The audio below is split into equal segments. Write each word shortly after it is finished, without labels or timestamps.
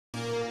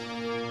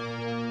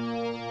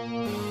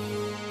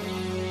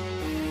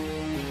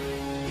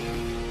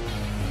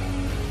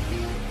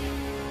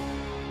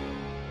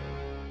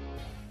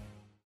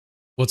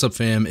What's up,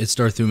 fam? It's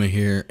Darthuma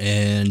here,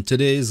 and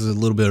today is a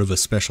little bit of a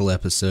special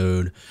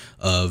episode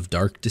of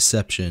Dark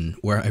Deception,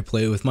 where I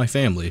play with my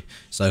family.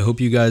 So I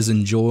hope you guys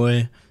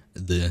enjoy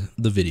the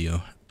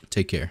video.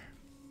 Take care.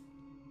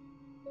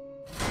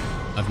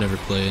 I've never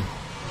played.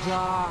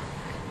 Dark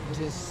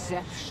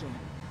Deception.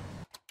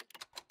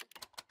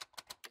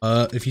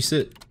 If you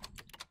sit.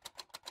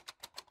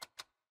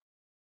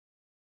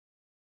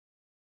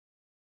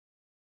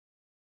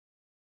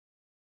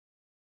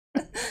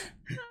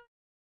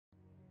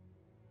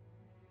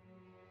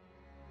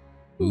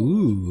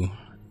 Ooh.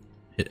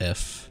 Hit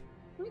F.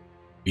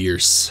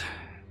 Fierce.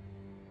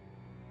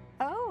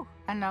 Oh,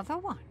 another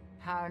one.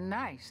 How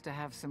nice to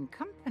have some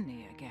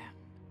company again.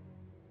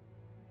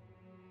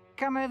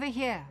 Come over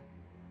here.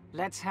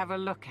 Let's have a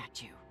look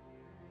at you.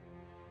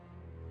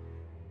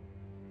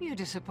 You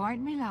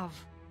disappoint me,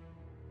 love.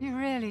 You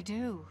really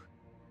do.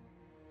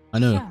 I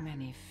know. So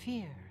many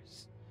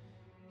fears.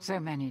 So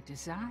many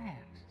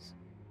desires.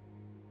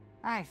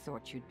 I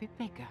thought you'd be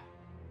bigger.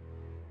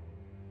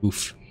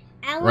 Oof.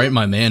 Right in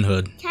my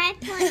manhood.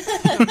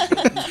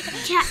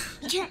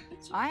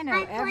 I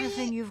know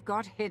everything you've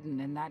got hidden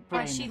in that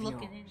brain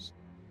of yours.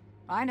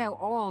 I know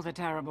all the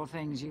terrible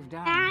things you've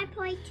done. I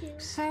play too.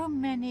 So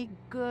many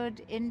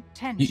good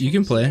intentions You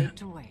can play.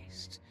 to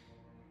waste.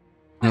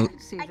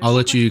 I'll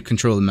let you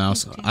control the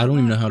mouse. I don't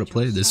even know how to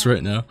play this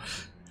right now.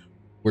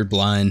 We're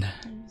blind.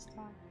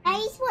 I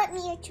just want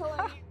me a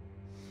toy.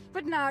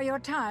 But now your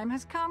time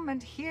has come,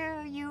 and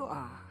here you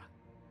are,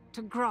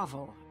 to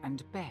grovel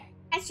and beg.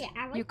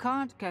 You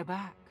can't go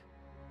back.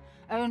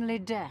 Only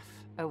death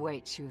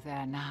awaits you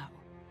there now.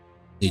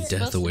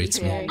 Death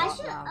awaits me. Fear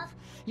not, love.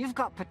 You've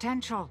got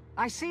potential.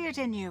 I see it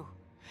in you,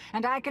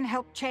 and I can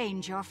help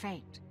change your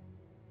fate.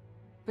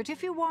 But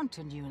if you want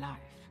a new life,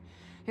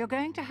 you're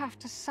going to have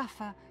to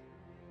suffer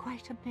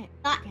quite a bit.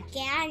 Not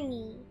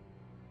Granny.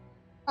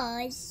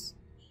 Us.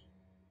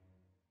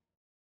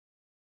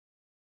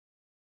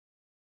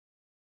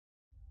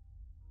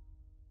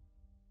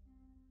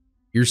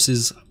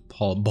 Fierce's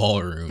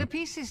ballroom. The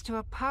pieces to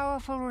a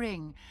powerful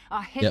ring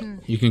are hidden.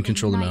 Yep, you can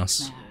control the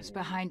mouse. Nightmares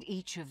behind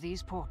each of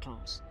these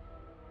portals.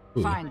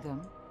 Ooh. Find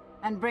them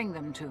and bring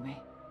them to me.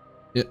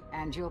 Yep.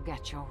 And you'll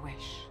get your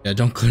wish. Yeah,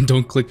 don't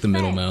click the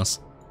middle mouse.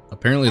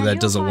 Apparently And that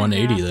does a you'll find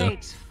 180 there are though.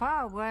 fates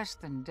far worse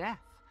than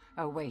death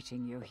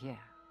awaiting you here.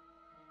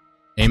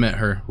 Aim at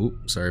her.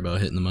 Oop, sorry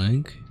about hitting the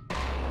mic.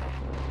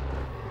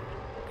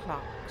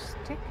 Clock's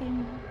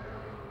ticking.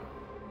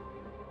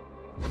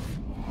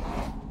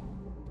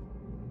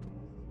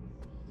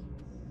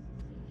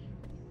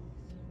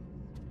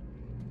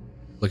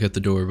 Look at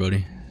the door,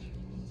 buddy.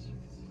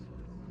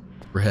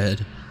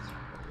 Red.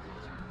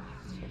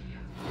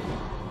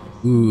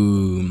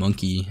 Ooh,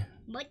 monkey.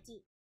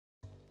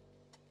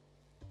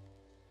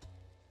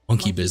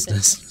 Monkey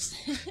business.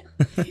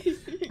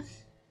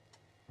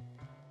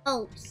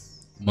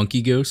 Oops.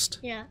 Monkey ghost?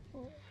 Yeah.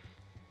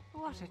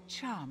 What a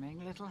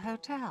charming little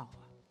hotel.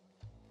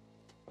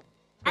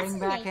 That's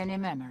Bring back nice. any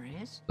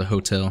memories? The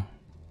hotel.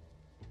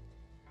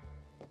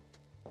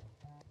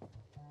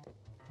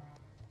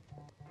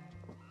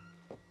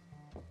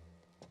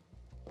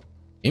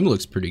 Game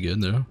looks pretty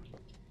good though.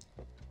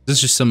 This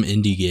is just some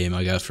indie game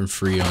I got from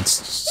free on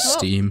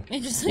Steam.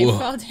 It just like Whoa.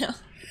 fell down.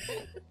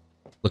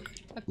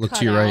 Look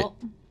to your right.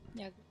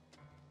 Yeah.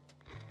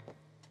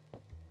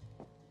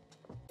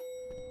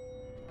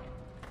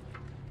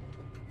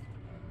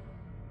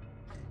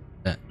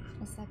 That.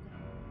 What's that?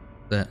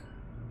 That.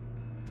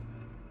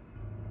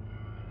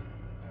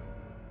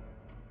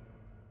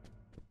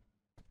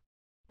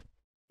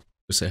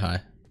 Go say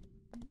hi.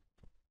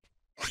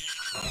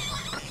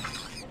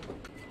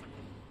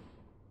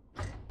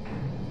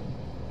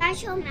 I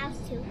show mouse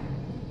too.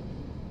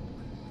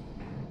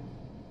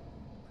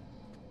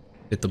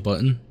 Hit the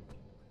button.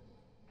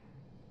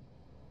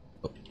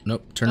 Oh,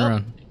 nope, turn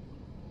around.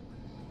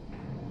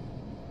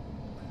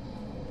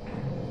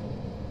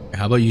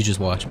 How about you just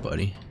watch,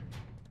 buddy?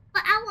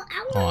 But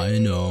Oh, I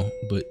know,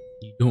 but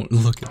you don't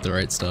look at the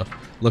right stuff.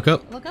 Look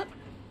up. Look up.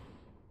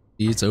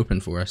 See, it's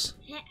open for us.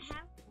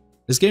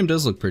 This game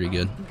does look pretty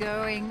good.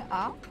 Going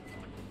up?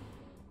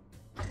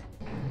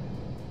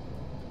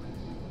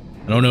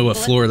 I don't know what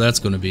floor that's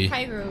going to be.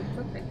 High road.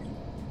 Perfect.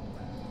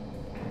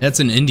 That's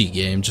an indie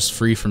game, just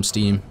free from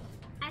Steam.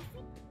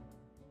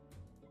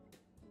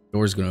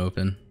 Door's going to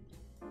open.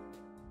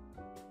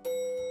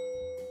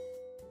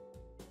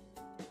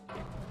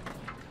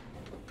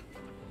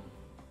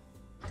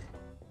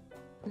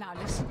 Now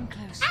listen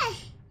closely.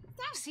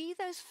 See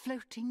those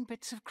floating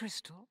bits of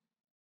crystal?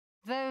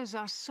 Those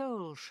are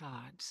soul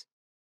shards.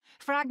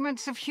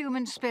 Fragments of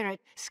human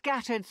spirit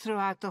scattered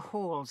throughout the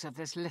halls of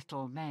this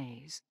little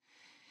maze.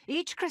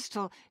 Each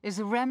crystal is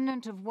a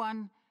remnant of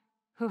one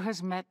who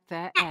has met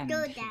their end.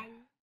 here.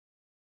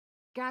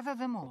 Gather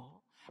them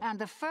all, and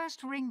the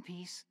first ring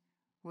piece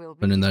will be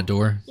Open in that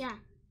yours. door. Yeah.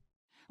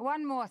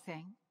 One more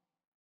thing.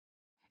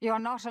 You're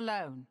not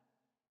alone.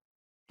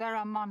 There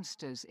are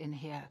monsters in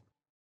here,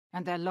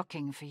 and they're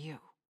looking for you.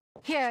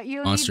 Here,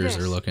 you'll Monsters need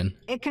are this. looking.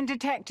 It can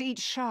detect each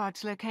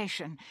shard's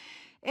location.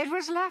 It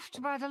was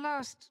left by the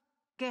last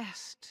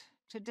guest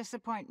to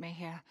disappoint me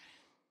here.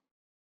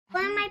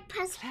 Why am I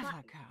press Clever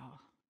button? girl.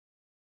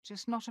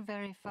 Just not a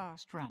very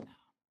fast runner.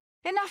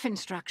 Enough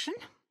instruction.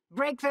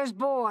 Break those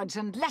boards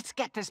and let's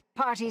get this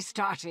party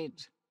started.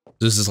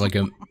 This is like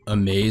a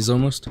maze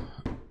almost.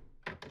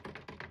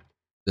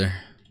 There.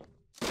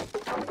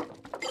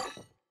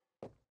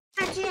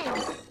 Touch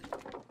in.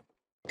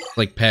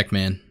 Like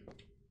Pac-Man.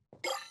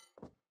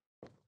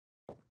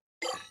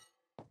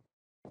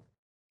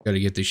 Gotta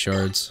get these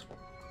shards.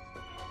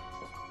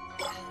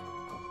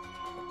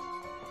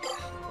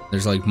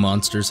 There's like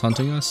monsters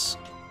hunting us.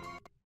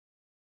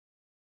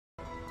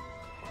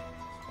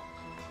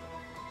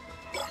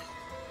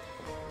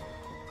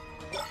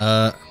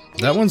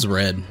 That one's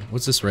red.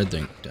 What's this red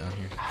thing down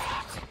here?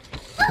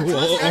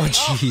 Whoa, oh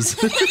jeez.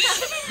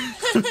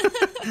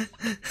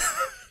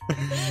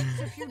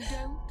 If you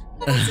don't,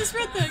 What's this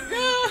red thing?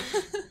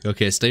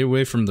 Okay, stay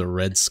away from the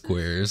red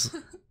squares.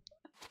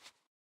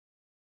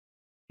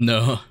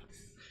 No.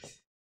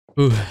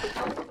 Ooh.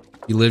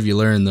 You live, you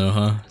learn though,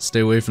 huh?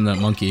 Stay away from that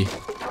monkey.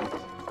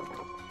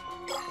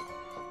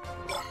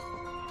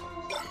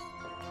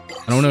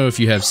 I don't know if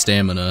you have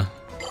stamina.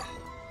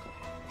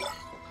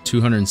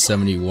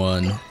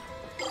 271.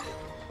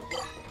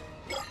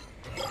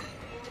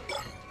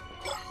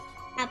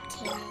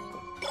 Obtain.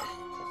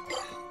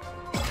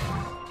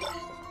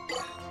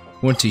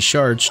 20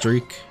 shard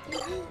streak.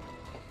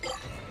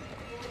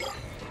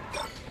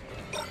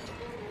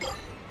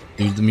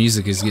 Dude, the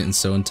music is getting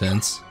so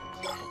intense.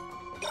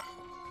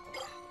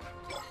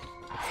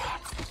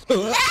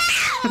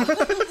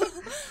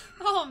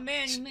 Oh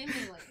man, you made me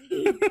like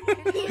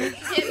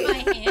hit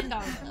my hand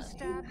on the.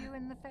 stab you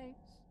in the face.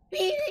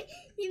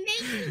 You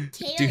made me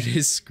kill. Dude,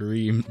 his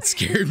scream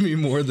scared me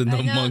more than the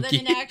I know, monkey.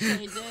 then it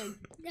actually did.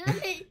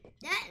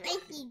 That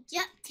made me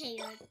jump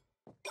tail.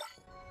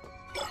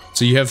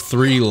 So you have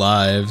 3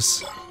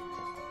 lives.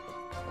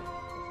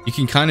 You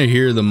can kind of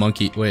hear the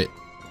monkey. Wait.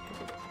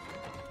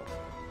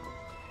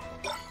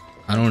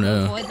 I don't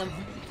know. Avoid the monkey.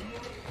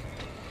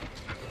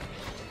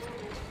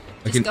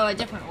 I Just can. go a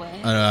different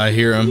way. I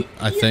hear him.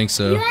 I think You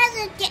so. have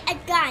to get a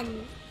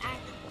gun.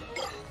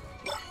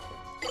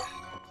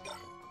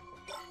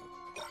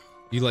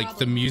 You like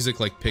the Probably. music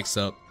like picks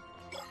up.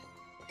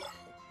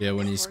 Yeah,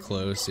 when he's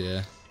close.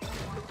 Yeah.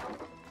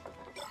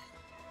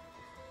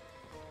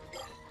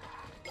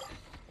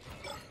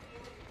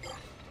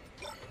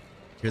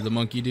 Hear the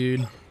monkey,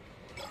 dude?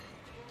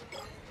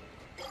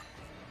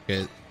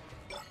 Okay.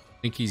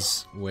 I think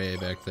he's way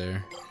back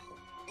there.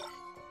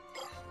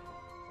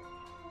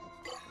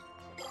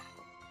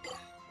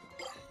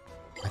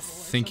 I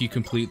think you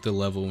complete the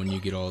level when you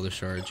get all the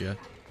shards, yeah.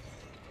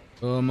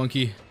 Oh,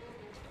 monkey.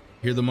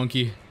 Hear the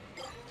monkey?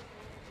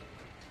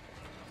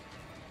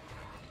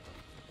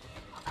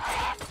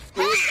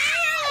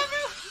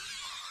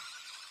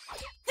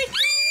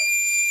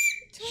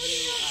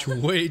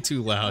 Way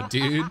too loud,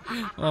 dude.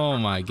 Oh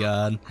my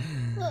god.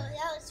 Oh, that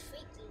was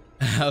freaky.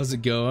 How's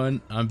it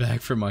going? I'm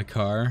back from my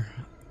car.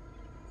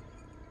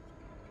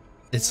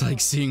 It's like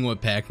seeing what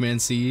Pac-Man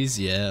sees.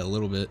 Yeah, a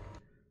little bit.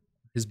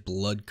 His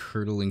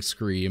blood-curdling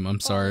scream. I'm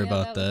sorry Oh, yeah,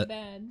 about was that.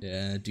 bad.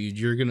 Yeah, dude,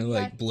 you're gonna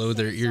like Yeah, blow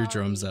their say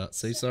eardrums sorry. out.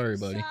 Say sorry,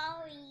 buddy.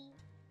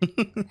 Sorry.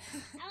 That was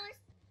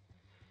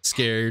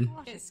Scared.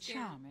 What a It's scary.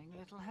 charming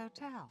little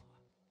hotel.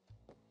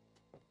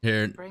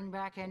 Here, Bring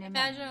back any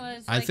Imagine memories. it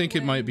was I like think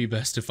it might when be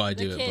best if I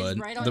the do it, kid's bud.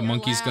 right on The your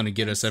monkey's lap gonna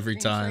get and us every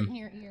screams right time. in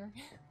your ear.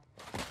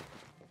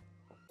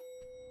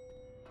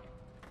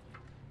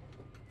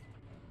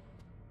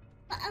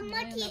 But a I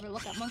monkey. never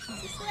look at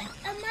monkeys the same.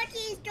 But a monkey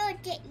is gonna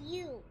get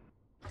you.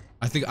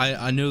 I think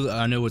I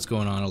know what's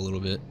going on a little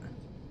bit.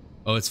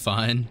 Oh, it's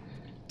fine.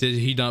 Did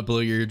he not blow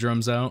your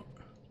eardrums out?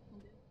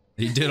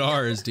 He did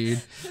ours,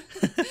 dude.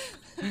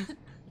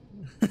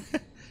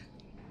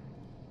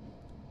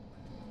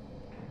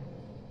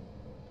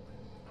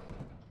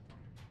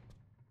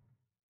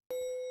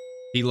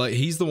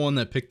 He's the one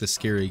that picked the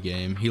scary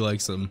game. He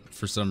likes them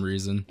for some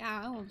reason.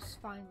 Yeah, I was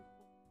fine.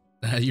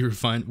 You were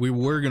fine. We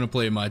were gonna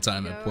play My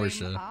Time at Going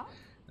Porsche, up?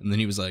 and then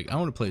he was like, "I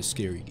want to play a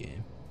scary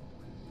game."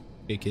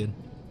 Hey, kid.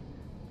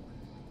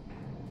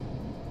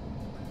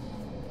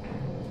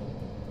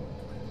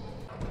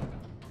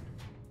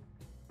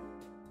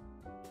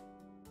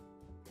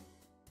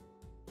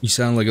 You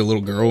sound like a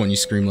little girl when you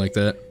scream like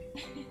that.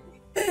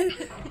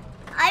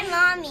 I'm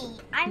mommy.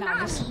 I'm Now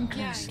mommy. listen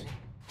closely.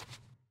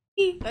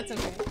 That's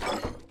okay.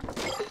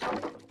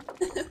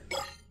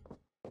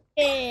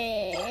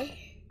 Eh.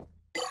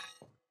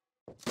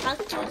 Talk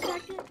to a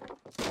second.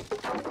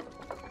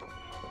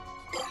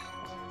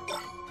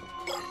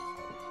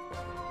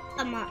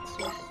 Come on,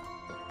 sis.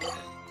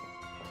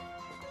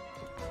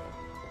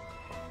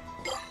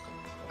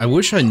 I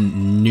wish I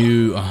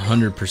knew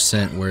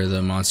 100% where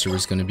the monster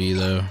was gonna be,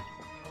 though.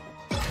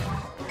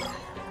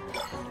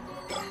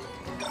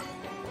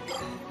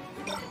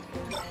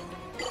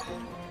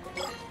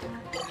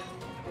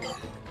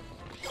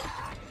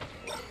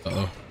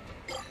 Uh-oh.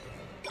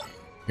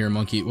 Here,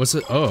 monkey. What's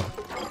it? Oh.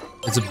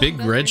 It's a big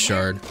red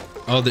shard.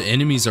 Oh, the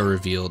enemies are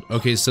revealed.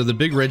 Okay, so the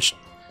big red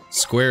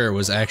Square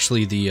was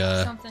actually the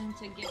Something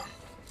to get.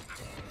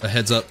 a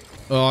heads up.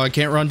 Oh, I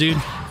can't run,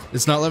 dude.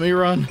 It's not letting me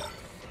run.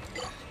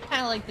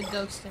 Kind of like the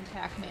ghost in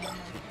Pac-Man. Like,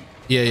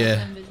 Yeah,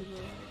 yeah. invisible.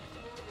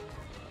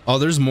 Oh,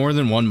 there's more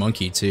than one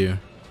monkey too.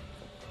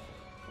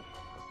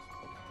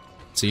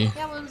 See?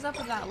 Yeah, what was up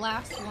with that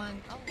last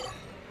one? Oh.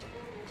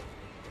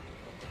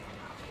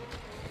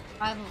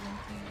 5 of them.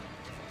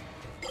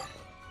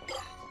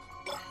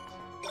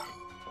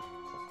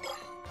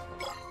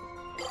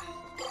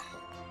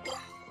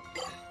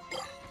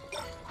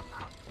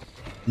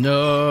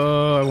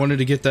 No, I wanted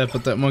to get that,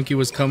 but that monkey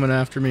was coming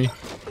after me.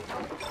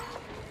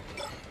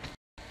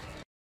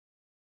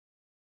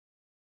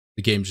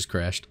 The game just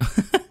crashed.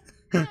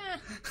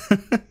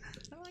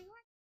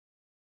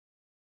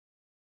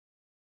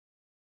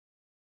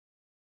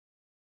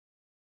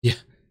 Yeah.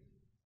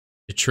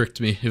 It tricked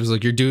me. It was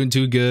like, you're doing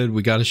too good.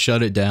 We gotta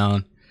shut it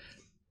down.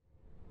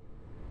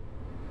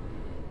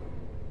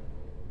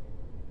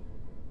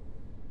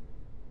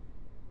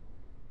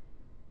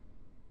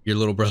 Your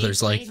little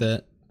brother's like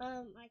that.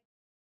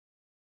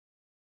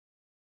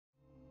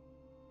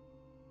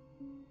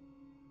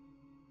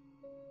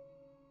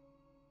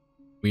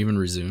 We even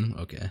resume?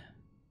 Okay.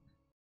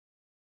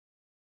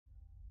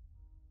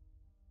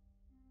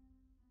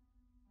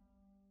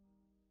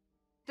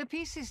 The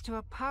pieces to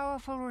a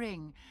powerful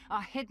ring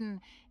are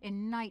hidden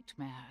in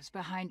nightmares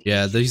behind.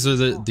 Yeah, each these are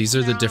the wall.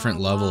 different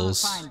Now,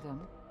 levels. Find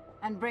them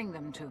and bring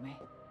them to me,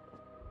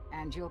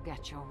 and you'll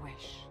get your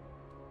wish.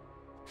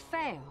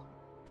 Fail,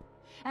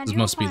 and This you'll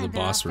must be the find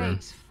there boss are room.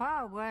 fates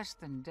far worse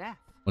than death.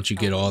 Once you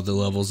get all the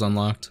levels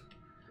unlocked.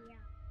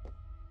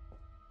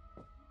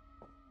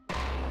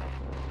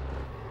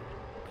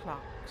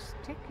 Clock's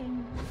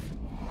ticking.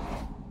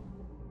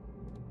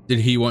 Did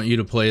he want you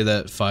to play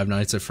that Five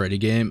Nights at Freddy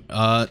game?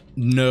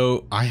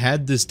 No, I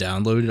had this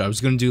downloaded. I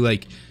was going to do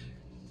like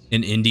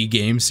an indie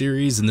game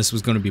series, and this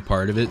was going to be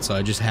part of it, so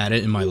I just had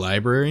it in my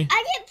library.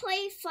 I didn't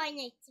play Five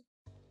Nights.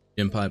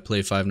 Didn't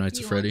play Five Nights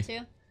at Freddy.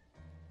 To?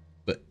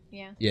 But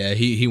Yeah. yeah,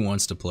 he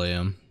wants to play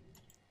them.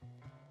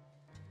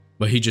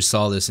 But he just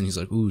saw this and he's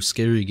like, ooh,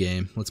 scary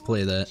game. Let's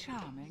play that.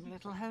 Charming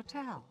little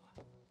hotel.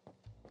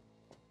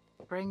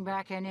 Bring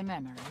back any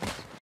memories?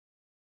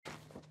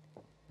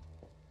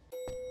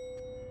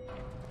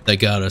 That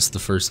got us the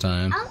first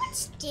time. I would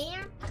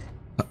stamp.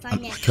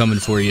 I'm coming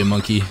for you,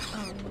 monkey.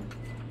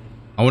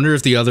 I wonder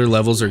if the other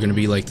levels are going to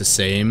be like the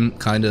same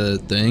kind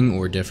of thing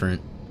or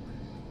different.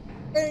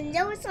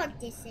 No, it's not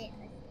this.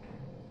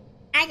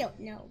 I don't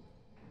know.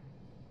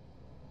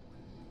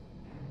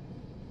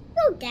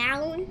 Go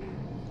down.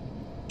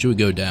 Should we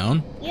go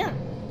down? Yeah.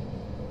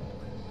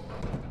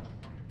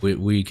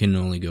 We can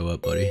only go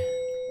up, buddy.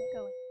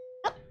 Going.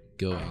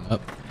 Going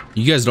up.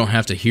 You guys don't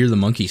have to hear the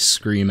monkey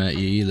scream at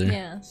you either.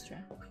 Yeah, that's true.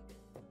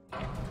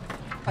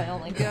 I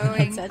don't like Going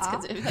headsets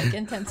because it like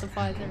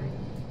intensifies everything.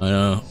 I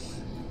know.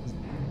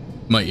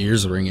 My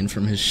ears are ringing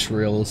from his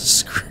shrill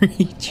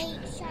screech. Hey,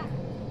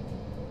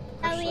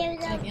 Like, you only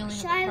have it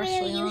Sorry,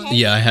 partially you on. have-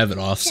 Yeah, I have it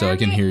off so I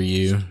can hear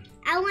you.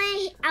 I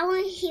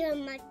want to hear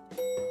my.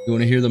 You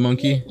want to hear the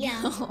monkey?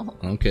 Yeah.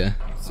 Okay.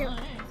 So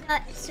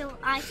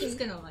I He's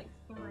can. gonna like.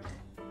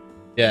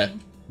 Yeah.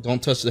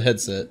 Don't touch the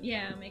headset.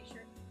 Yeah, make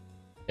sure.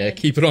 Yeah,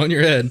 keep it on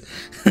your head.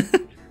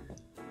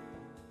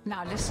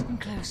 Now listen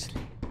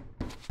closely.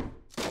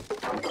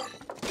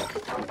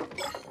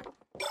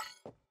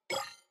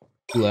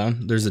 Too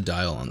loud. There's a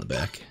dial on the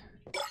back.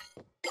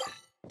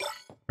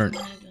 Turn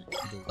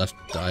the left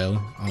dial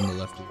on the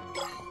left.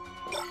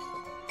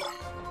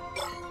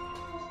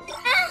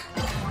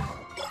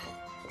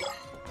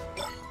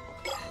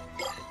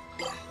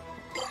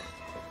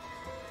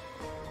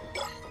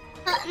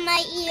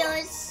 My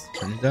ears.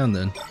 Turn it down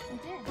then.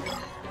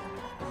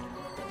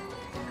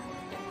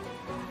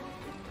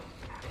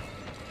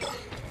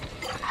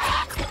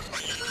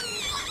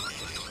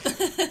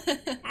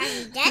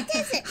 And that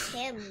isn't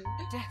him.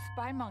 Death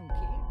by monkey?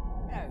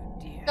 Oh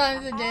dear.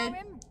 Guys are How dead.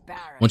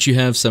 embarrassing. Once you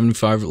have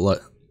 75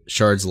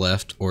 shards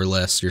left or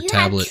less, your You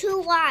tablet have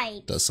 2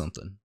 lives. does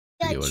something.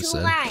 You Forget have what it 2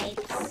 said.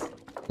 lives.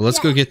 Well, let's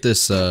go get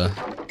this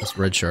this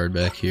red shard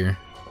back here.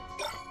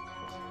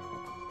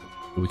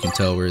 We can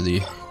tell where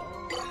the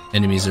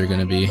enemies are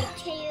gonna be.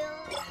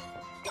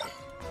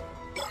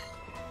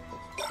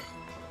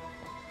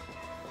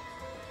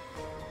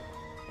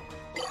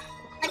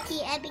 Lucky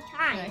every Can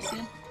I time. see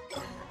him?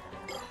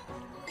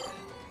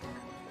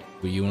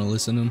 Well, you want to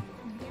listen to them?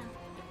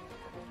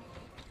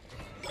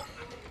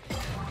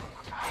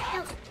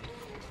 No.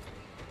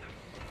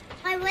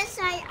 My wrist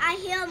side, I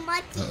hear a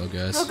monkey. Uh oh,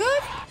 guys. Oh,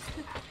 good.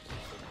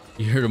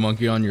 You heard a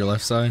monkey on your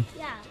left side?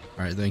 Yeah.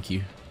 All right, thank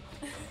you.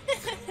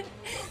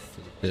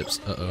 For the tips.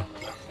 Uh oh,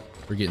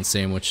 we're getting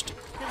sandwiched.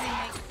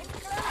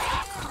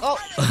 Oh.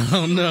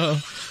 Oh no!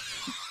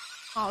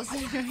 Oh,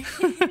 sorry. It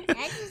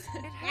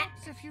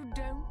helps if you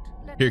don't.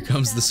 Let Here them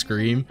comes the stab you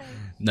in scream. face.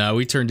 No,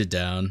 we turned it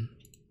down.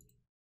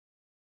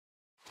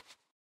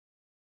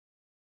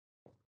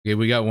 Okay,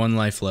 we got 1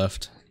 life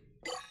left.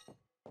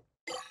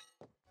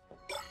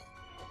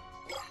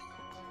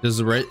 Is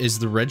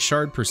the red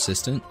shard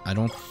persistent? I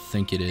don't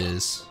think it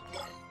is.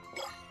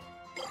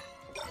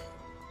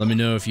 Let me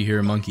know if you hear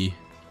a monkey.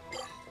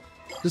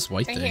 This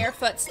white I thing. hear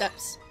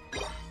footsteps.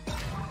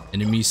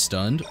 Enemy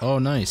stunned? Oh,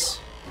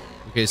 nice.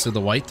 Okay, so the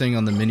white thing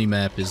on the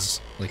mini-map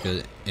is like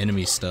a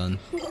enemy stun.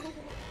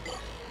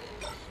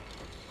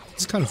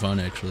 It's kind of fun,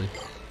 actually.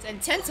 It's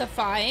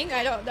intensifying.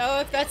 I don't know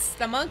if that's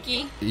the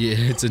monkey. Yeah,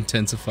 it's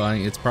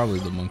intensifying. It's probably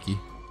the monkey.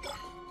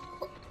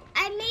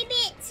 Maybe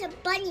it's a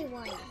bunny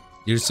one.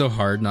 You're so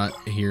hard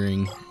not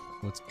hearing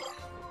what's...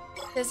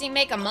 Does he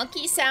make a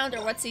monkey sound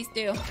or what's he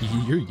do?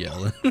 You're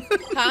yelling.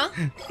 Huh?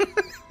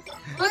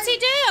 What's he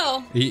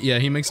do? Yeah,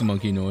 he makes a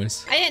monkey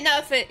noise. I didn't know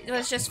if it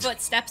was just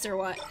footsteps or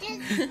what.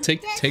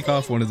 Take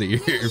off one of the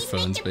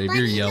earphones, babe.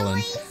 You're yelling.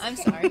 Noise? I'm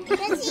sorry.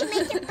 Does he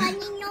make a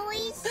bunny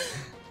noise?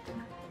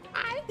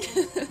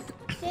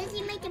 Does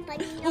he make a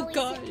bunny noise? Oh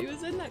god, he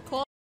was in that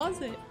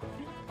closet.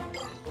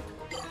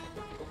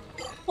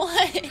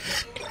 What?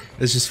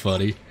 It's just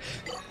funny.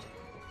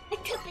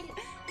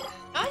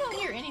 I don't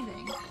hear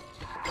anything.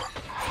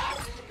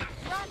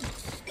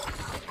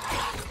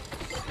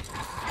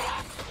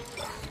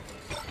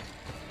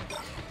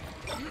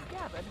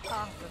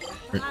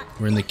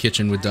 We're in the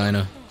kitchen with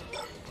Dinah.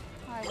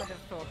 I would have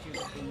thought you'd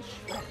have been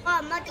shredded.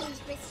 Oh,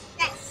 monkeys with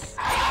stress.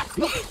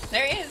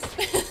 There he is.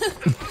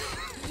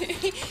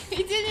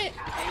 He did it.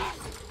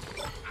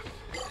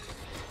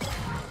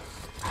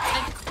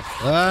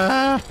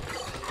 Ah!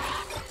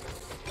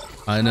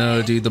 I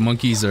know, dude. The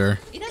monkeys are...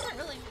 He doesn't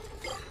really.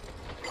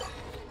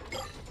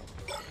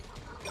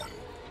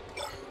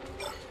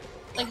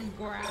 Like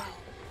growl.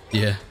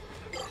 Yeah.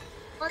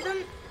 Hold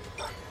them.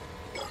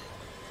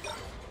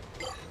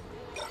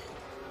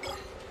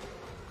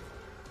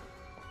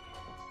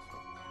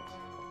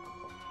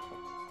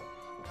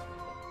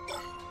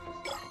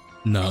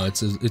 No,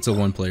 it's a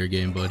one-player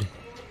game, buddy.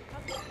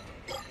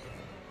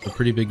 It's a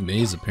pretty big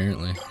maze,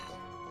 apparently.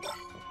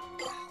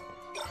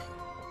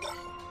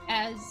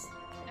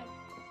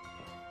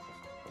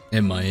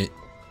 It might.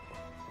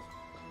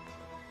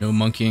 No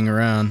monkeying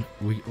around.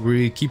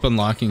 We keep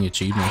unlocking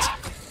achievements.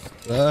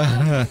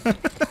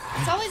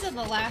 It's always at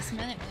the last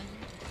minute.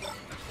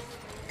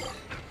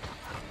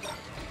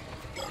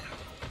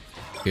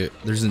 Okay,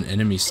 there's an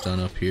enemy stun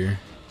up here.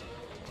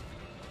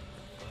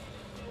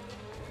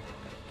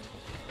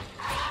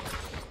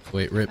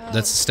 Wait, Rip,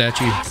 that's a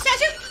statue.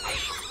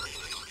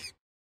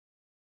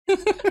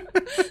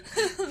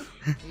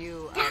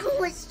 You That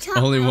was tough.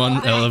 Only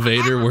one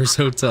elevator, worst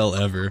hotel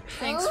ever.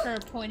 Thanks for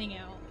pointing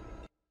out.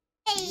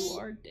 Hey, You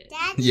are dead.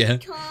 Daddy's Yeah.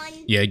 turn.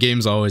 Yeah,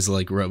 game's always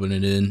like rubbing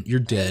it in. You're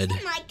dead.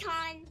 It's my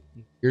turn.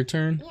 Your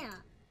turn? Yeah.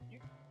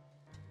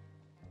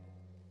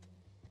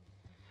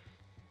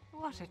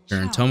 what a Turn.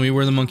 charm. Tell me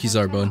where the monkeys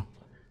are, bud.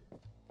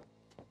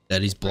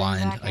 Daddy's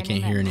blind. I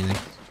can't hear anything.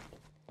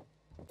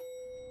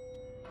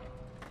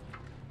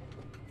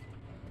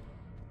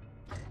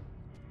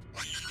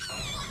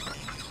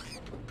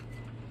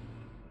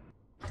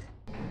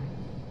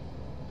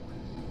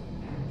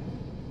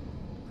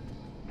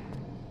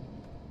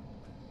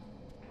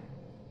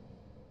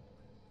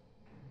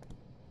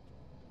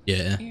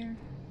 Yeah. Here.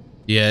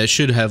 Yeah, it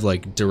should have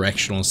like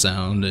directional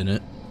sound in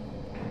it.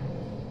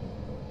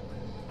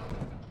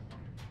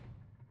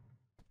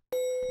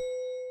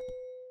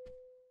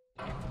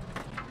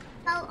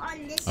 Oh,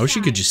 on this I wish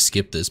you could side. just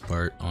skip this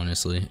part,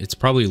 honestly. It's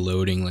probably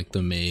loading like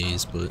the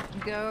maze, but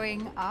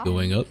Going up.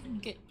 going up.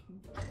 Get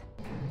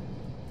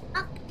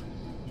Up.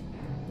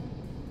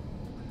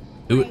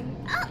 Do it.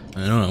 Up. I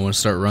don't know, I want to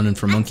start running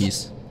for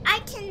monkeys. I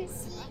can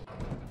see.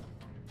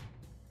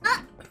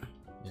 Up.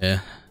 Yeah.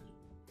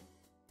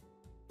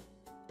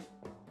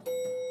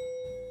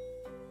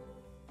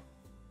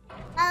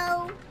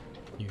 Oh,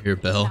 You hear a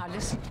bell? Now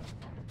listen.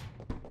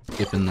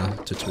 Skipping the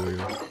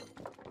tutorial.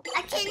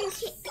 I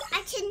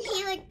can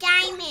hear a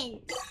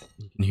diamond.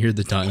 You can hear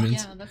the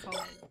diamonds. yeah, that's all.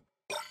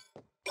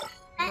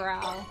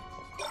 Growl.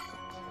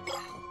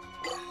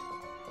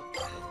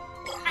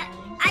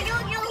 I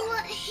don't know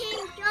what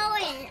him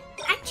doing.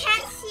 I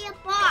can't see a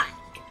block.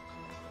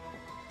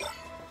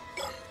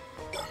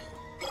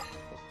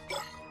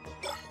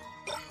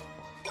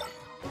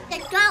 The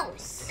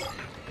ghost.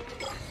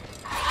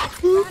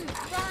 Run,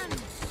 run.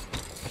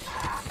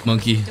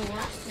 Monkey. Doors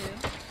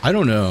too. I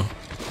don't know.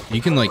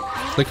 You can like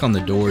click on the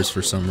doors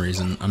for some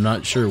reason. I'm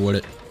not sure what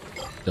it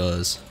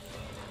does.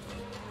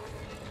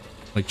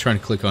 Like trying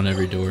to click on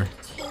every door.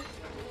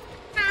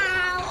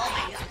 Ow.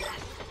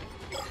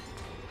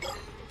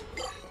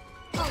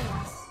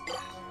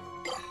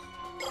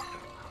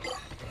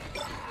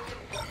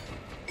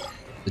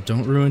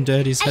 Don't ruin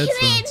Daddy's I hear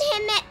headphones.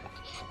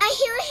 I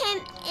hear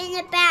him in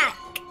the back.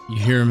 You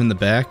hear him in the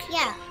back?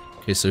 Yeah.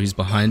 Okay, so he's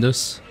behind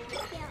us.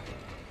 Yeah.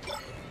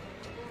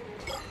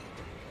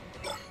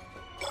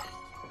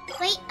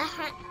 Wait,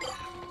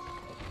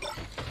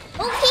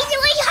 Oh, he's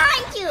right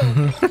behind you.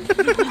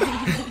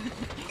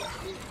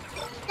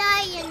 He's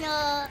dying.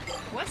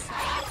 What's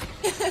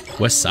that?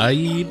 West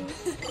Side.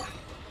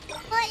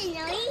 What in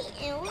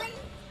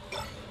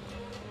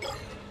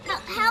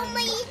how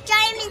many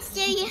diamonds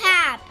do you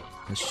have?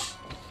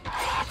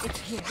 It's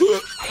here.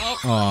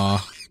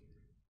 Aw.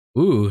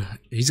 Ooh,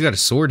 he's got a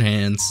sword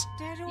hands.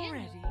 Dead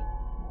already.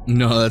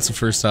 No, that's the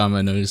first time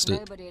I noticed it.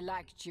 Nobody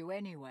liked you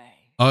anyway.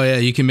 Oh yeah,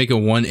 you can make a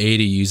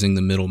 180 using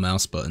the middle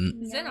mouse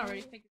button. Zen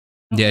already figured.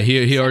 Yeah,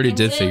 he already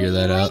did figure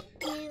that out.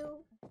 Thank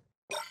you.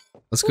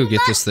 Let's go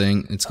get this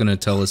thing. It's gonna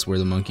tell us where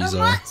the monkeys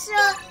are. Monster.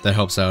 That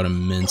helps out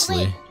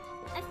immensely. Wait.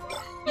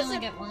 You only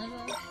get one of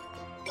those.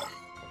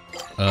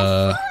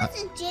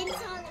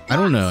 I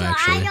don't know, So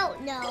actually. I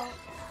don't know.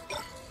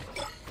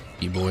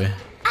 You boy.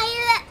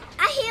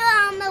 I hear it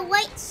on the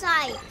right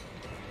side.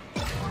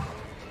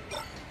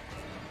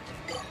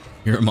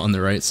 Here I'm on the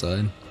right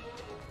side.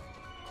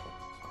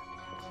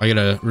 I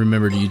gotta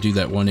remember to do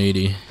that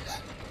 180.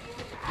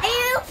 I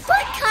hear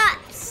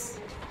footcuts.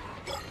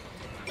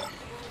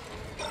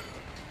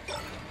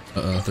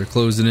 Uh-oh, they're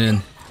closing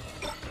in.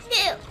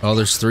 Two. Oh,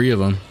 there's 3 of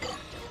them.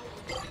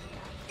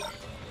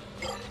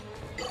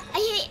 I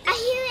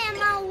hear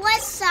him on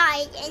west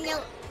side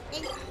and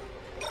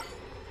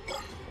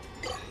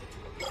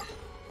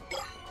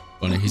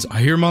Funny, I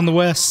hear him on the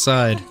west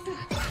side.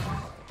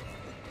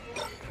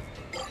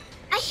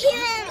 I hear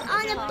him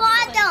on the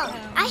bottom.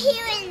 I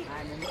hear him.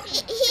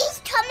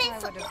 He's coming I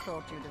from. would have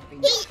thought you'd have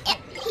been.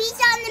 He's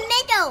on the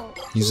middle.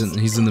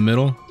 He's in the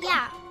middle?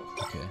 Yeah.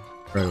 Okay.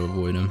 Try to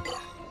avoid him.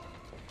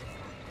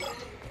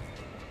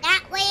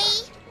 That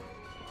way.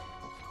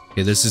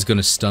 Okay, this is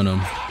gonna stun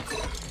him.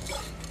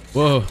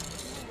 Whoa.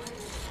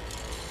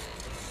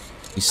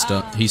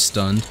 He's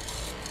stunned.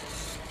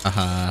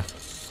 Haha.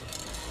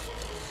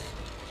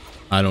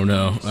 I don't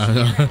know.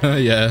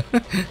 Yeah.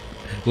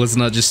 Let's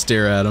not just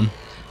stare at him.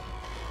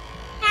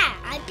 Yeah,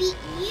 I beat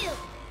you.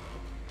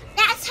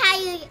 That's how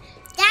you.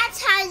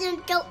 That's how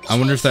you don't. I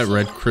wonder if that chase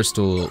red you.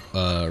 crystal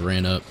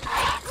ran up.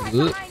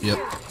 Oop,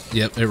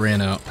 yep, it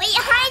ran out. Wait,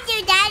 behind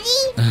you, Daddy.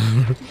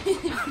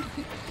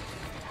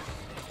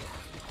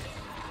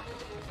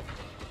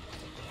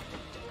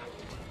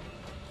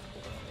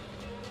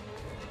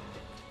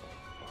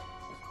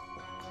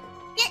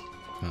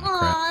 Oh, crap.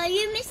 Aw,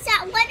 you missed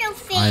that little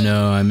thing. I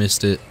know, I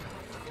missed it.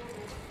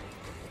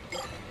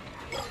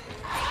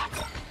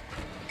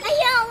 I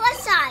hear on what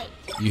side?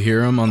 You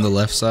hear him on the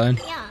left side?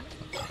 Yeah.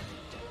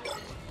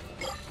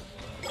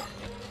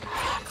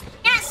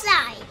 That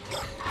side.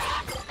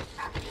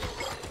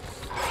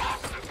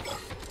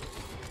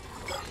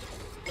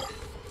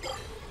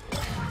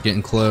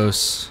 Getting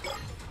close.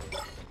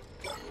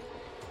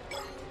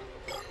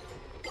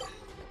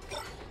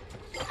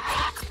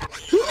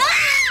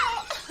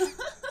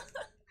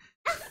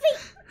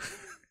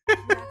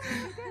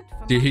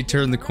 Dude, he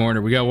turned the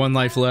corner. We got 1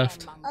 life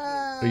left.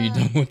 Are you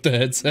done with the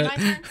headset?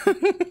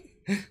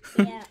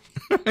 Yeah.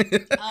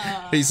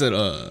 He said,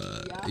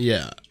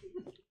 yeah.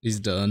 He's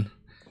done.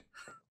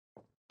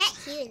 Can't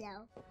hear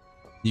though.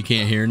 You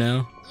can't hear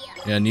now?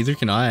 Yeah. Yeah, neither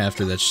can I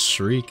after that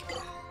shriek.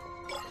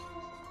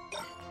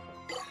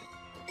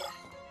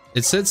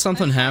 It said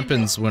something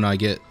happens when I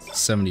get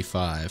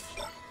 75.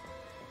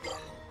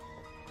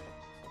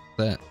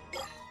 That.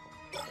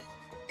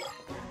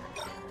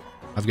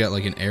 I've got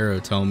like an arrow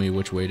telling me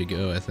which way to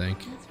go, I think.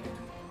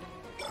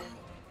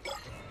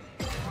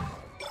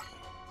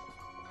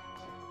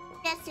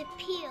 That's a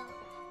peel.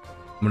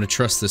 I'm gonna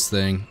trust this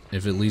thing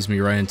if it leads me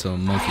right into a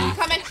monkey.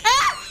 Coming.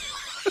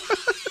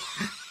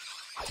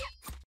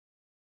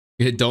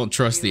 Don't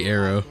trust the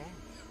arrow.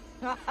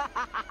 That's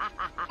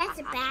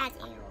a bad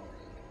arrow.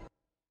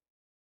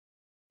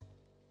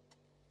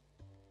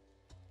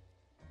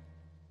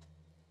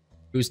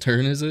 Whose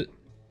turn is it?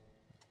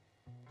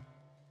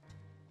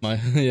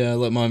 Yeah,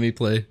 let mommy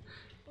play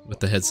with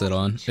the headset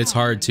on. It's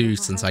hard too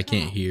since I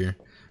can't hear.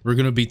 We're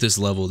gonna beat this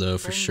level though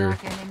for sure. I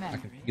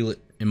can feel it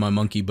in my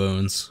monkey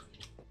bones.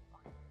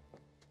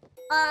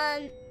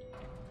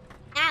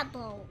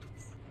 Apple.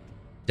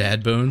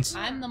 Dad bones?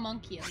 I'm the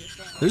monkey of this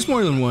family. There's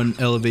more than one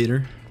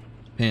elevator,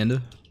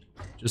 Panda.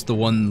 Just the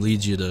one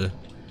leads you to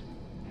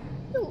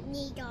We don't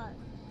need our.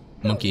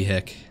 Monkey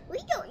Heck. We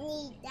don't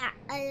need that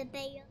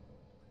elevator.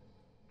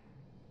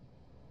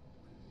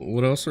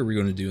 What else are we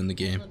gonna do in the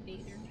game? Elevator.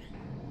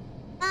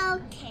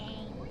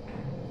 Okay.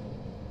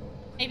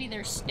 Maybe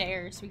there's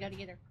stairs. We gotta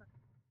get her.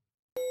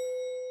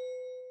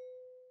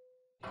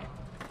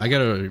 I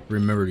gotta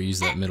remember to use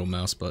that middle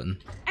mouse button.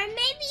 Or maybe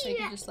So you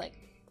can just like.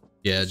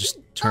 Yeah, just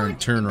turn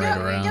right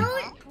around.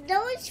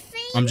 Those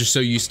things. I'm just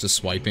so used to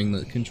swiping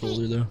the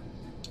controller though.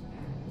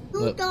 Who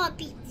Look. gotta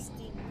beat this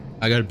game?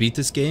 I gotta beat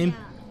this game?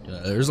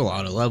 There's a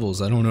lot of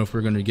levels. I don't know if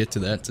we're gonna get to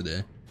that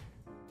today.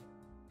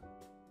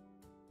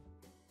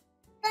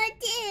 I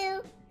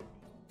do.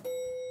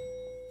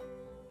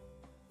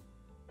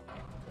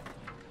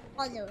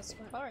 Oh, that was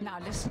fun. Now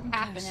listen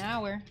Half an close.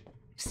 hour.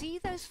 See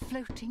those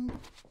floating...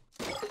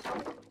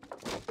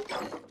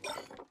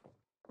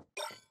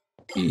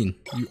 Ian,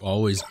 you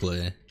always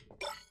play.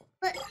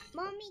 But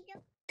mommy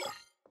don't.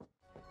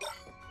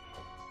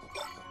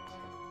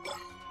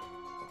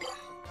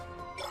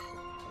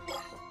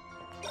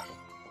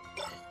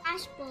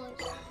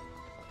 Dashboard.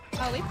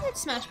 Oh, we played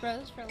Smash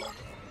Bros. For a little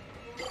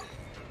bit.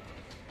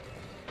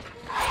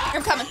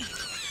 I'm coming.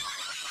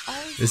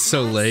 It's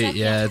so late.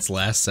 Yeah, it's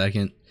last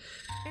second.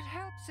 It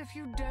helps if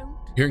you don't.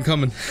 Here it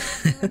coming.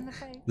 Stab you in the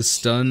face. The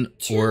stun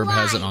orb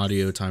has an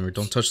audio timer.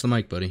 Don't touch the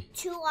mic, buddy.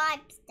 2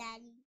 lives,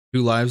 Daddy.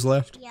 2 lives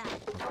left? Yeah.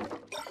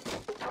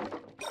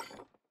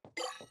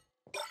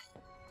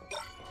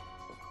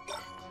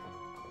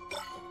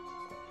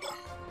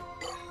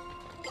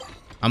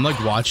 I'm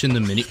like watching the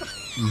mini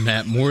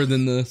map more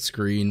than the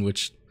screen,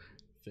 which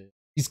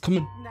he's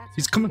coming.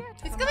 He's coming.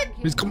 He's coming.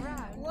 He's coming. 1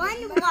 I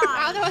don't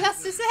wide. know what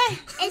else to say.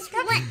 It's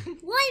one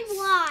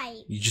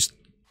wide. You just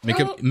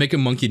make a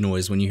monkey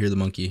noise when you hear the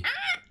monkey.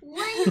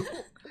 One.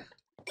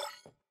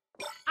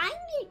 I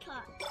need to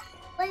talk.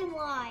 1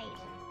 wide.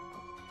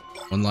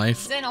 1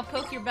 life. Then I'll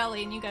poke your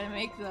belly and you gotta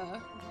make the...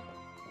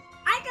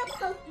 I got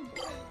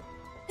Pokemon.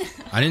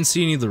 I didn't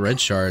see any of the red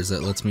shards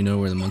that lets me know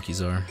where the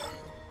monkeys are.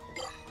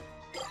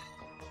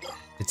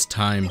 It's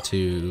time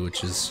too,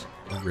 which is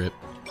a rip.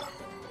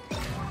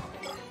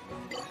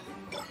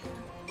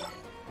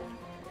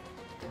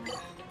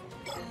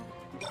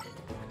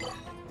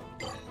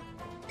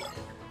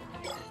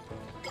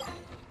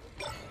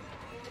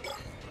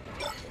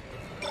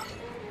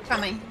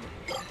 Coming.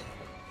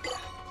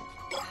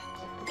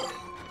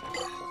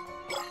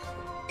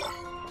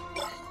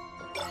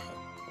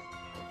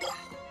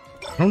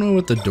 I don't know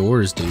what the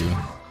doors do.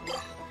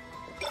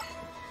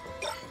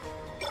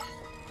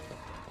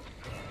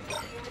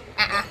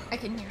 I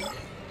can hear him.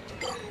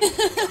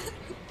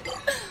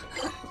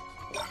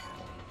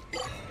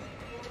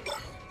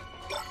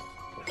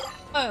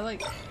 Oh,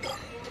 like...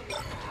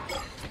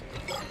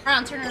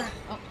 Around, turn around.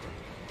 Oh.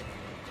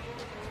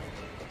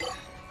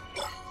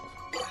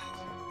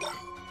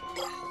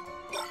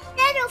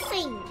 Little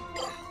thing.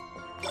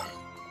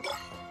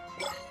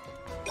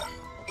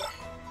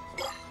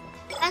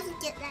 Let's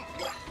get that.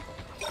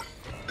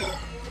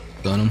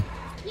 Done him.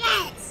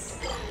 Yes.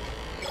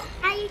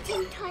 Now you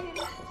can turn it.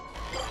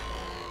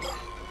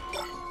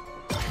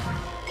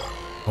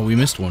 Oh, we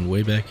missed one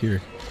way back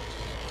here.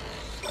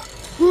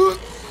 Oh,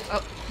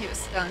 he was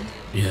stunned.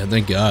 Yeah,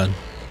 thank God.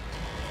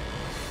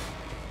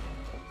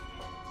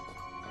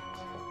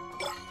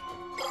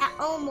 That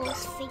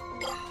almost freaked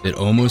me. It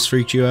almost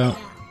freaked you out,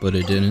 Yeah. but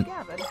it didn't.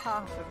 Gathered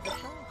half of the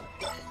shards.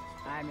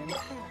 I'm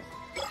impressed.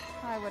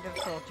 I would have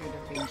thought you'd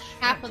have been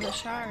Half of the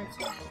shards.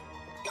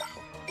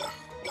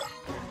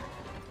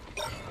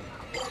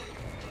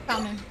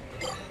 Coming.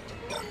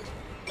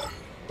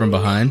 From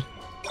behind?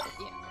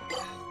 Yeah.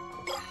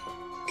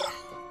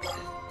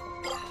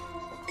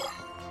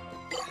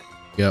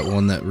 Got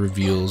one that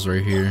reveals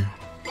right here.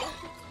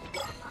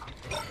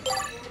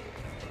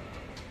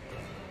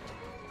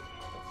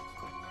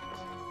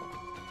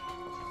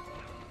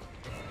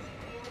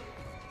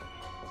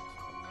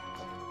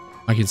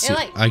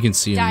 I can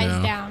see him Dies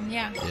now. down,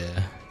 yeah.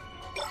 Yeah.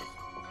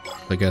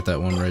 I got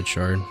that one red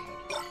shard.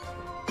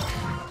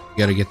 You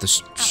gotta get the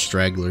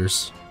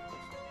stragglers.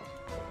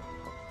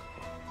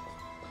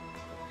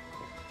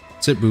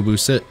 Sit, boo boo,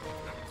 sit.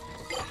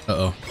 Uh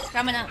oh.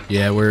 Coming up.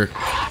 Yeah, we're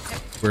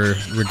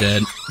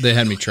dead. They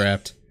had me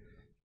trapped.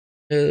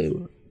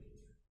 Oh.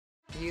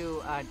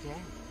 You are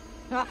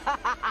dead.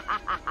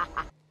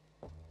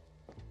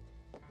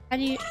 How do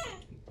you...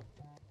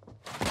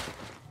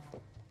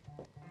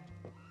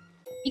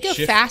 You go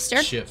Shift,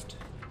 faster. Shift.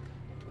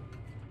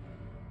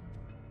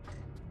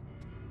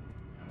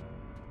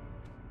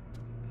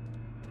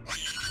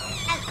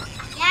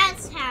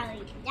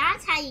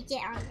 That's how you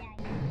get on that.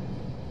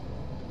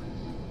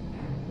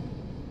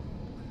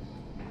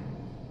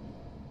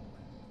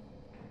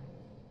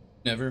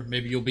 Never.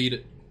 Maybe you'll beat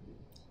it.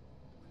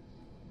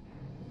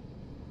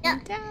 No,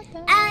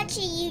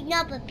 actually, you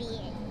never beat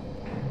it.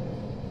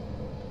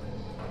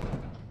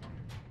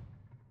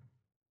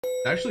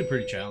 It's actually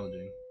pretty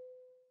challenging.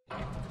 How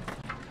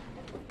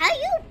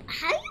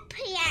you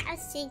play at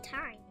the same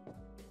time?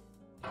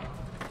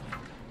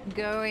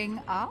 Going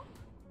up?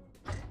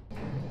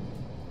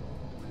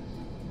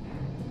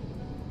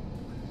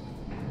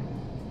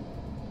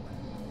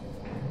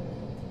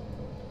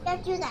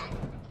 Don't do that.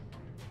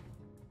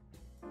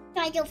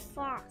 Try to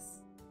fast.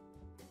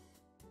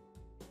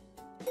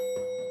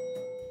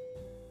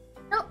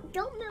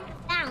 Don't move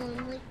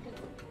down like this.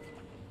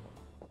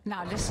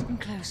 Now listen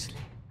closely.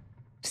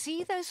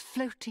 See those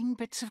floating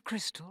bits of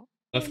crystal?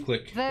 Left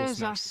click.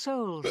 Those are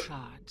soul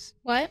shards.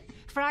 What?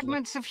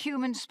 Fragments of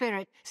human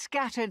spirit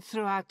scattered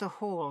throughout the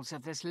halls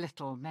of this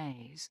little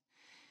maze.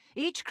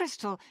 Each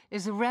crystal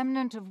is a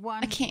remnant of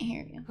one I can't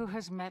hear you. who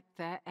has met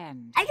their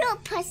end. I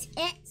don't press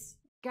X.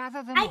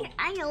 Gather them all,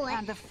 I know it.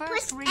 and the first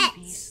Press ring X.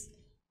 piece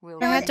will...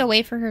 I have to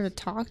wait for her to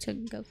talk to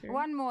go through.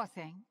 One more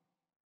thing.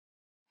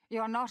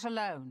 You're not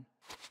alone.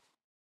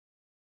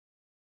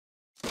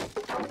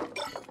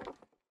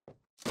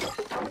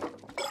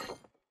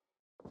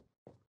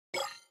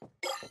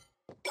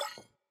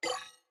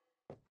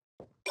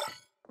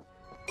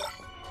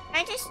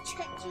 I just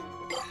tricked you.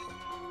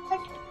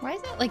 Why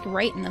is that like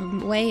right in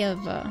the way of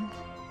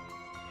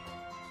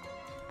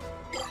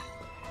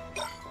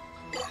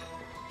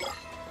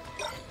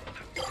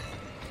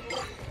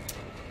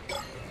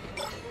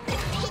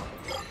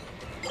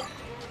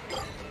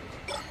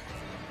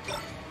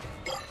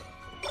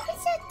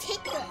It's a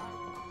tickle.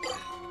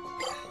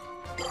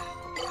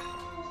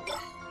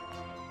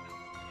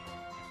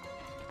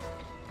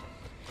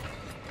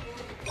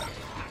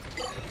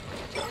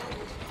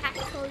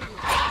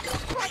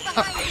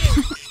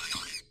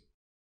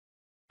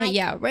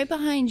 Yeah, right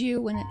behind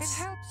you when It it's...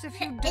 helps if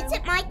you Is don't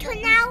it my let turn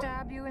them now?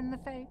 stab you in the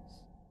face.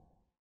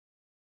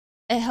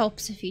 It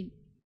helps if you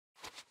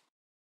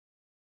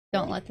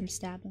don't let them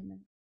stab him.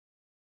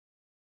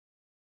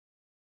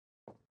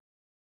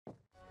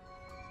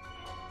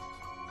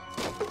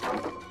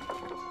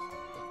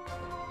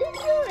 You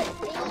do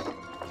it, baby.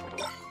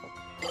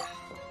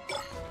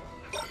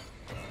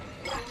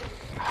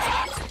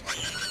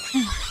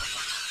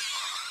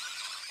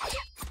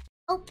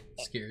 Oh,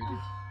 Scared.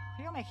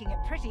 You're making it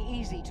pretty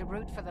easy to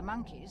root for the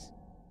monkeys.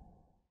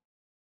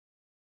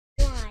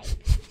 why?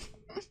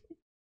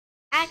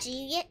 Actually,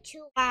 you get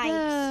 2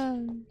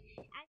 lives.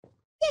 You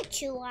get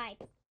 2 lives.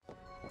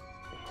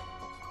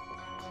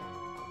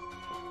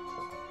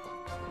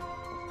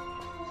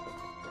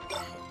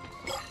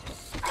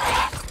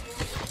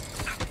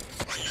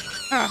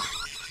 Oh.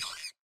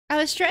 I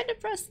was trying to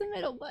press the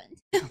middle button.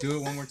 Do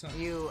it one more time.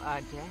 You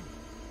are dead.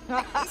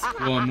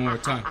 One more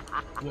time.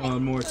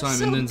 One more time,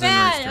 So and then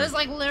bad. Zenrai's It was turn.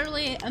 like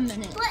literally a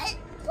minute.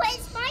 What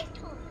is my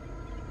turn?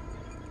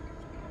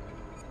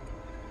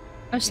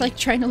 I was like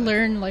trying to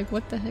learn like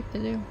what the heck to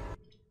do.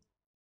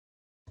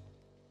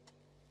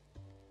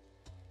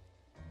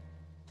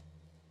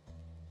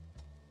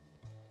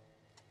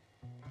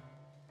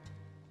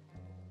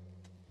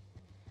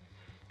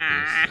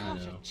 I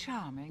What know. a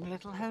charming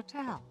little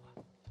hotel.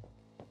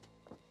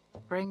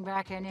 Bring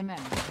back any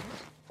memories?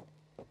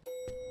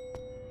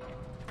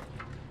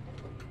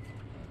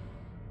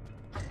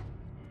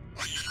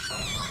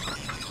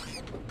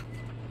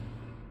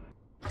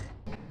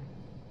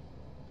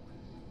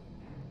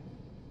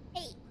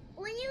 Hey,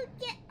 when you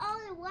get all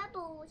the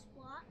rebels,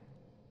 what?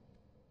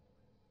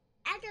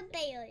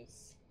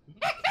 Elevators.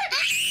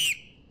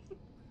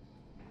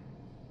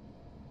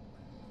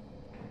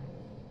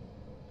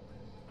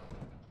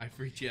 I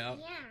freaked you out.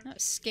 Yeah. That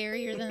was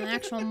scarier than an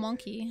actual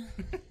monkey.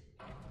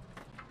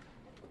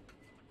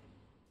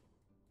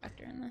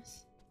 Factor in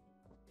this.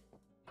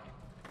 I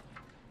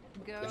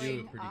do have a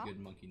Going pretty up? good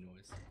monkey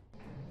noise.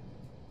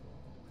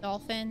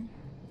 Dolphin.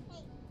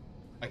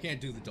 I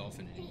can't do the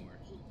dolphin anymore.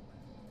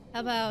 How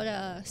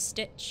about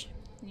Stitch?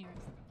 Yours.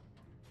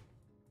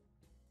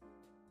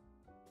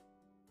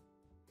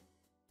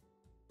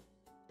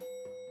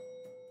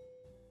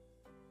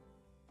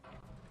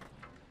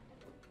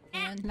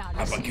 And Now I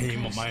listen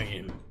became a closely.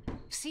 man.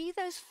 See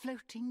those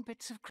floating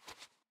bits of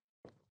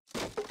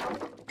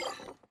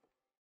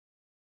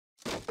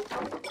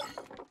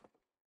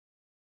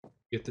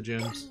Get the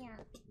gems. Yeah.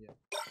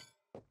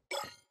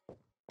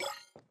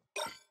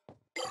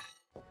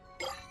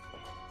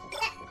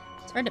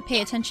 it's hard to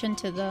pay attention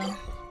to the...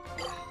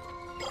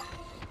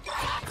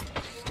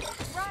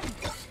 run?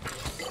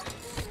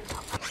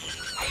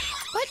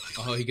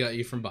 Oh, he got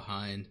you from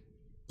behind.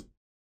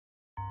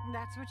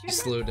 That's what you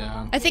Slow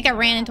down. I think I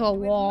ran into a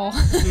wall.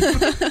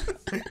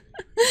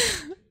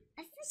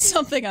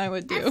 Something I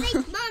would I do.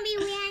 think Mommy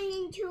ran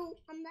into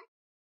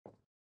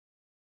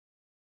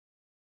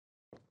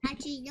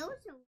Actually, those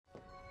are.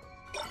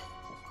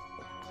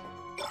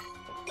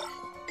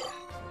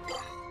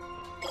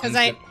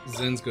 Because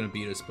Zen's gonna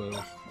beat us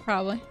both.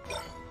 Probably.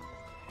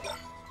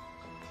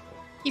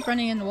 Keep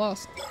running into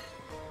walls.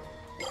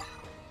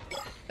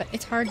 But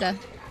it's hard to...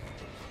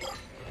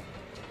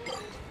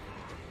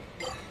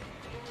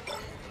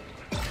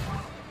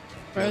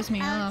 Throws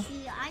me off.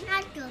 Actually, I'm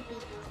not gonna be.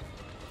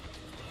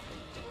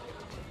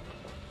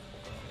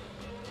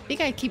 I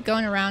think I keep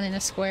going around in a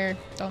square,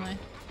 don't I?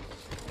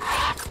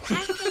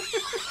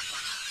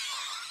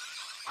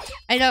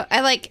 I know,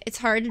 I like, it's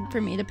hard for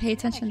me to pay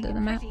attention to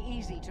the map. Pretty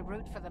easy to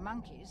root for the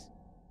monkeys.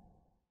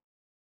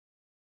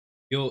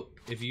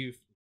 If you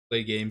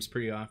play games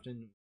pretty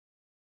often.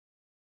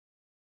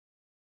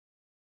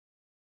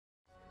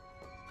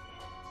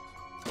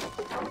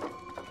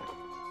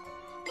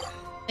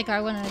 Like, I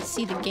want to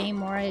see the game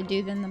more I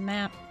do than the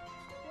map.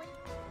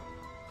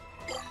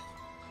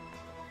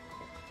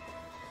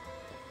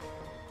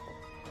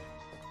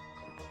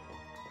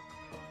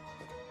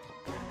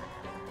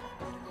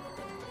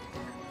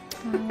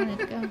 Oh, I wanted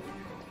to go.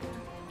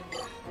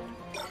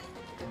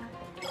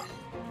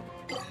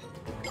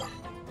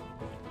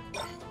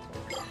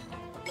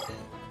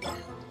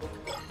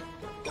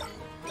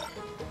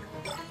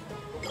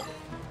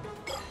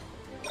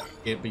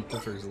 Can't beat the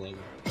first level.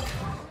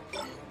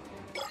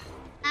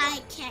 I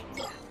can't.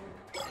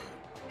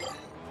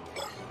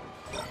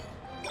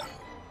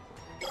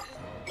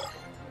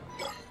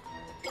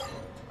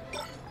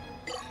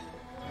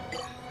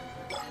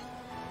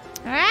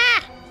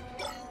 Ah!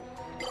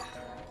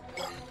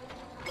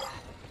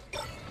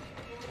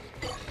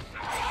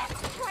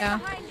 Yeah.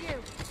 Behind you.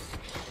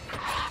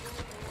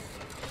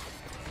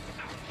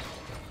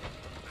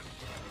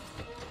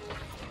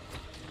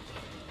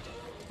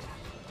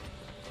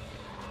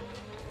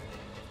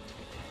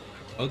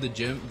 Oh,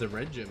 the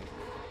red gem.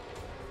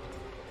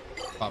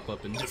 Pop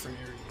up in different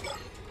areas.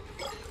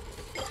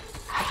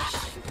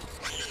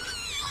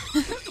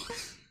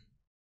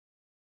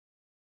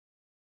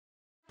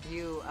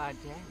 You are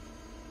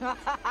dead.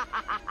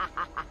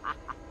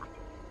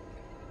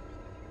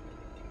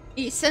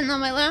 You sitting on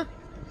my lap?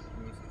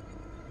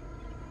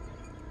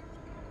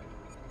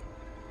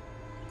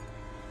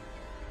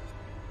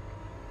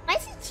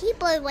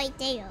 keyboard right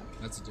there.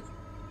 That's a different.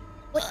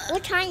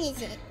 What time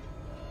is it?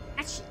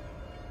 Actually,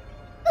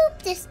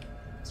 oop, this.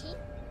 Okay.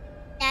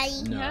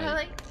 Daddy. No, Yeah,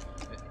 like,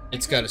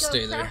 it's got to go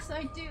stay there. fast,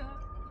 I do.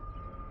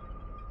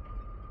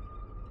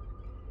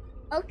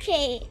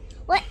 Okay.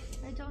 What?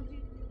 I don't do.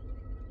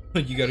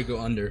 You got to go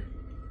under.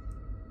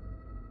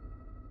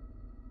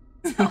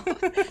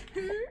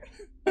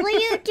 Will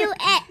you do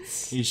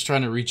X? He's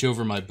trying to reach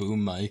over my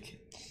boom mic.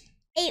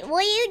 Hey,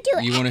 will you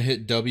do You X? want to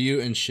hit W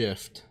and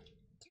shift.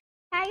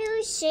 How do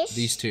you shift?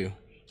 These two.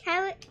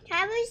 What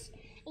happens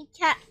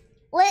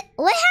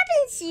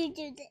if you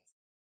do this?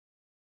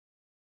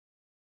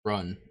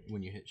 Run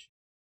when you hit shift.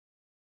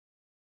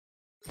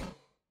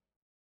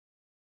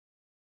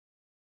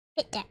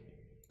 Hit that.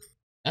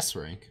 S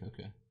rank,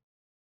 okay.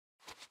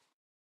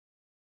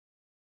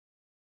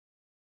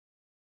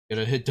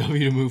 Gotta hit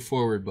W to move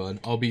forward, bud.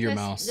 I'll be your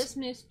mouse. This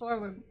moves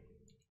forward.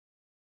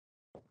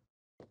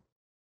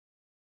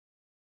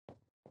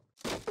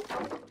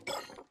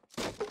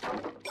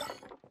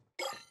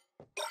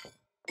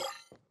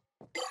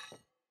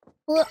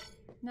 What?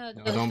 No,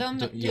 No, don't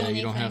do yeah,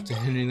 you don't have anything.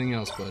 to hit anything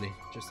else, buddy.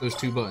 Just those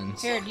two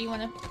buttons. Here, do you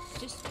want to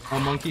just... Oh,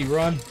 monkey,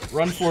 run.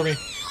 Run for me.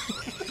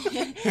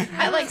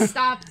 I like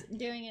stopped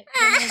doing it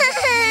for me to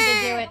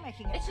do it. You're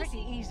making it pretty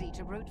easy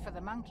to root for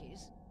the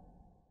monkeys.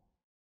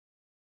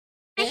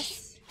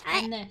 This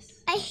and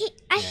this. I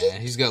Yeah,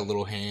 he's got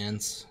little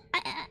hands.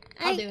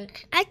 I'll do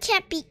it. I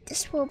can't beat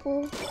this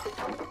wobble.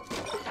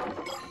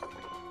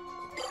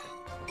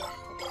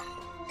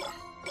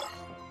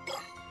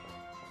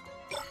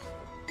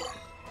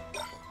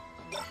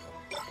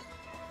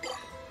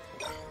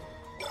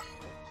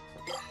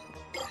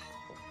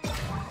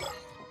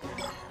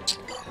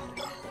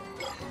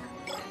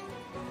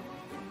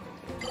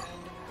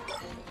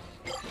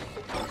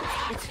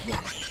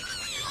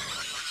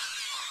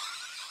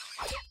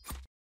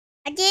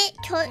 I did it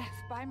to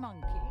Death by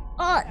monkey?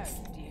 Oh.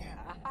 Oh dear,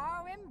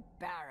 how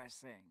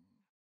embarrassing.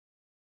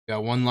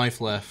 Got one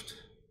life left.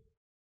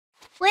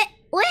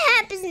 what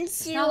happens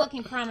It's to not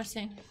looking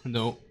promising.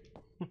 Nope.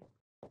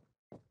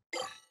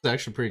 It's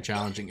actually pretty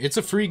challenging. It's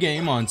a free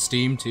game on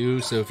Steam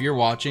too, so if you're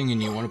watching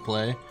and you want to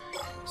play,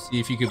 see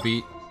if you could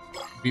beat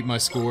my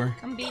score.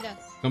 Come beat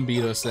us. Come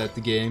beat us at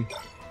the game.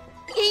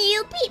 Can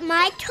you beat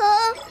my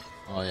toe?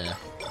 Oh yeah.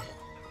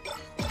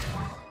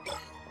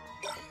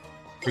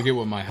 Forget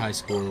what my high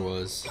score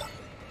was.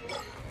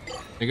 I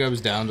think I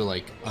was down to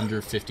like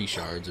under 50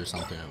 shards or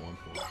something at one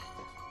point.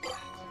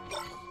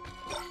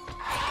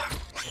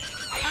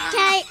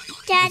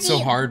 Daddy, It's so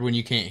hard when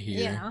you can't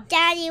hear. Yeah.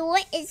 Daddy,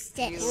 what is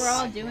this? We're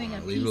all doing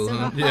a Leave piece it of a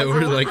alone. puzzle. Yeah,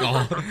 we're like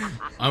all.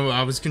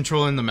 I was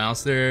controlling the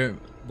mouse there.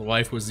 The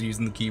wife was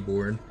using the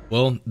keyboard.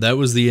 Well, that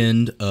was the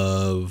end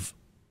of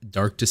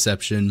Dark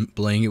Deception,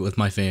 playing it with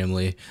my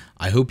family.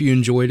 I hope you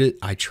enjoyed it.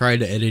 I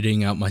tried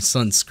editing out my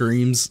son's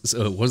screams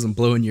so it wasn't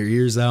blowing your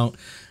ears out.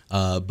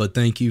 But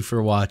thank you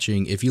for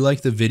watching. If you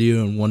like the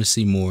video and want to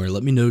see more,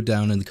 let me know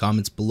down in the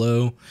comments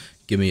below.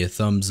 Give me a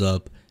thumbs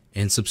up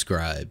and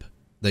subscribe.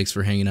 Thanks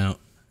for hanging out.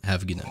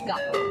 Have a good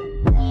night.